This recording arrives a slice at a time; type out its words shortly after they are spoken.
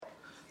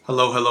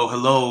Hello, hello,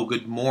 hello.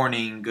 Good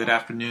morning, good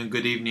afternoon,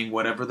 good evening,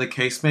 whatever the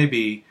case may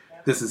be.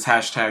 This is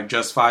hashtag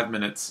just 5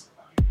 minutes.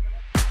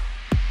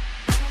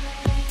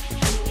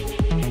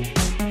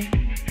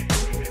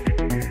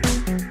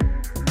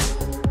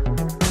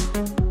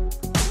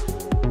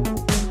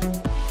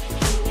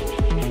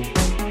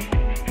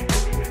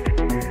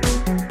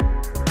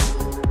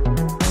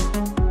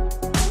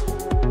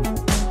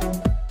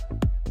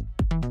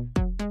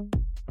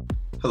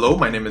 Hello,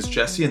 my name is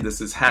Jesse, and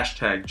this is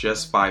hashtag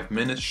just 5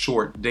 minutes,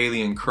 short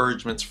daily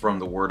encouragements from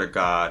the Word of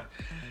God.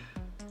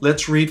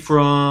 Let's read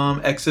from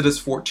Exodus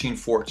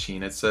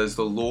 14:14. It says,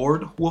 "The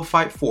Lord will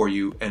fight for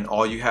you, and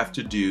all you have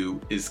to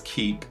do is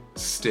keep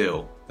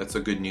still." That's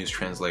a Good News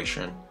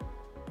translation.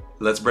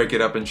 Let's break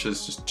it up into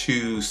just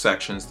two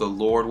sections. The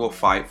Lord will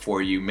fight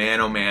for you.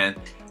 Man, oh man,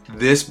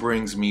 this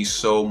brings me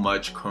so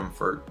much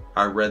comfort.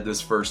 I read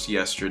this verse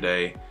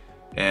yesterday,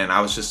 and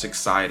I was just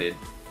excited.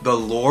 The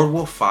Lord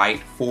will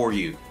fight for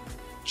you.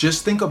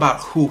 Just think about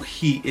who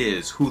He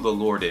is, who the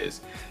Lord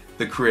is.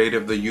 The creator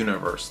of the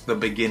universe, the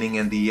beginning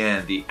and the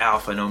end, the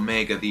Alpha and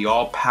Omega, the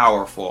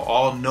all-powerful,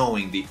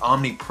 all-knowing, the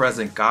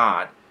omnipresent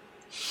God.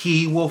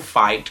 He will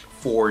fight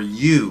for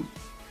you.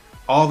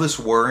 All this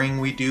worrying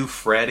we do,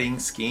 fretting,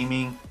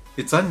 scheming,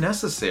 it's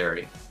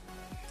unnecessary.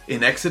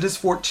 In Exodus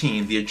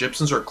 14, the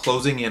Egyptians are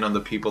closing in on the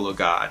people of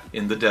God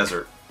in the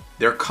desert.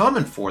 They're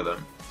coming for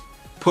them.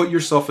 Put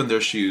yourself in their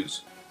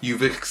shoes.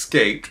 You've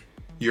escaped,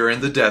 you're in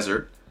the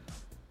desert,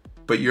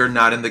 but you're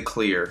not in the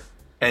clear.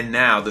 And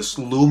now this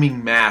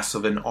looming mass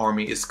of an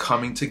army is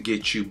coming to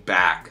get you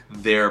back.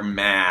 They're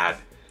mad.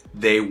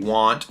 They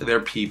want their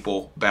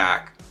people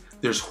back.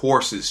 There's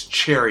horses,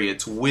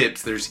 chariots,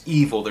 whips, there's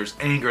evil, there's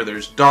anger,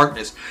 there's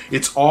darkness.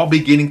 It's all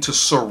beginning to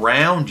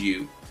surround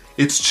you.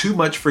 It's too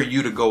much for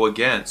you to go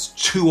against,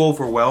 too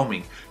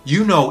overwhelming.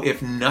 You know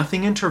if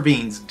nothing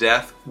intervenes,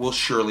 death will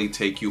surely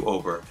take you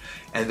over.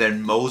 And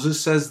then Moses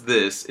says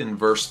this in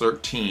verse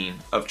 13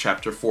 of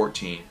chapter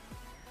 14.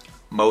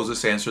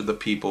 Moses answered the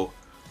people,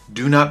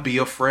 "Do not be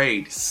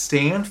afraid.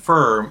 Stand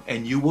firm,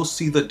 and you will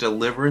see the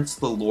deliverance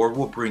the Lord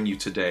will bring you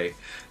today.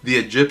 The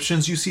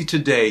Egyptians you see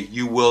today,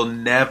 you will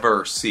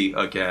never see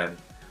again.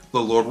 The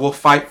Lord will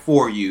fight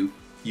for you.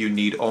 You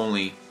need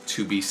only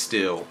to be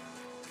still."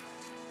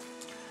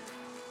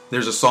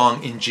 There's a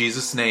song, "In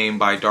Jesus' Name"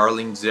 by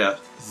Darlene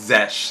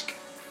Zeshk.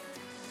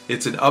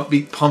 It's an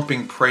upbeat,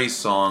 pumping praise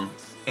song,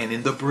 and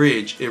in the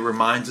bridge, it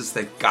reminds us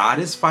that God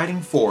is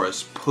fighting for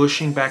us,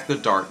 pushing back the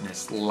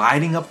darkness,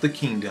 lighting up the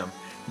kingdom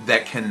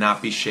that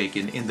cannot be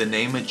shaken. In the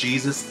name of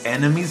Jesus,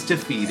 enemies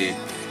defeated,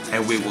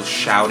 and we will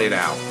shout it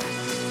out.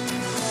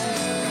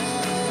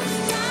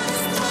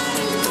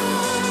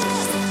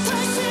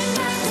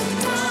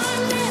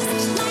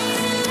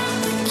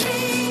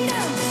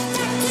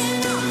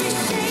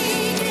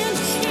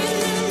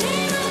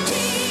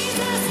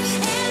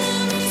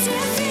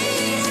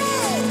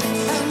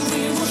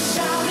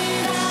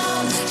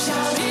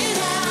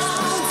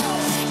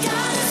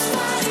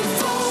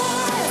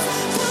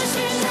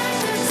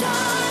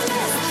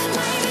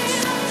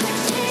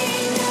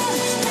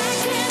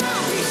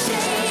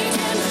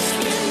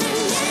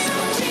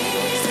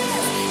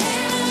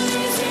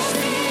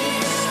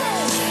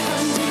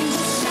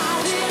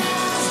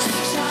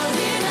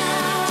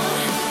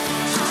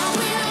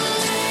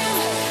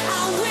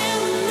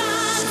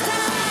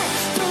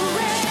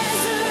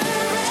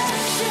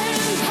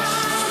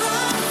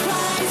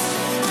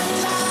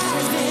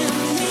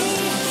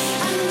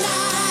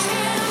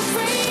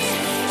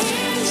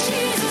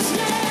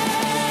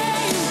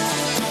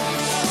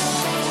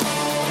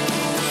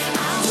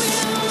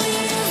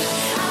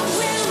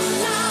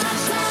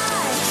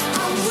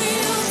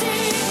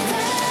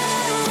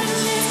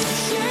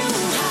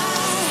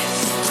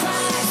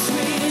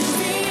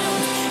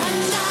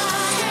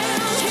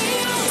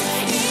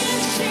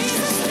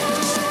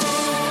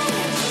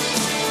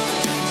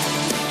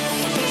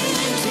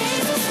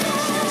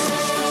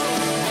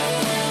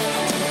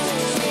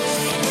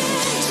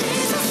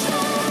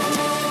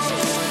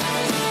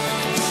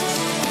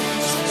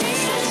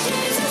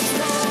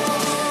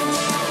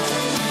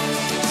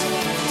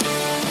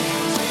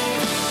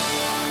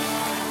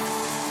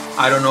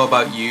 I don't know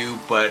about you,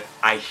 but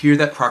I hear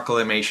that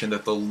proclamation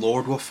that the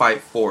Lord will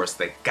fight for us,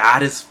 that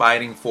God is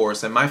fighting for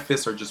us, and my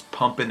fists are just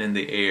pumping in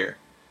the air.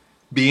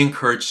 Be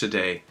encouraged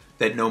today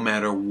that no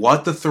matter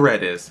what the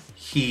threat is,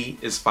 He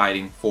is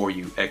fighting for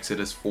you.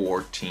 Exodus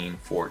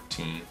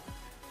 14:14.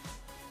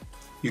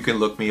 You can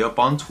look me up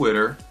on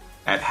Twitter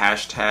at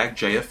hashtag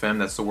JFM,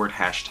 that's the word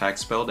hashtag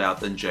spelled out,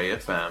 then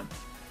JFM,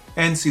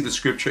 and see the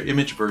scripture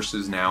image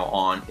verses now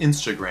on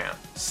Instagram.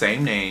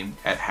 Same name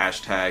at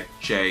hashtag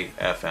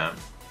JFM.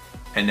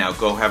 And now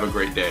go have a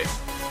great day.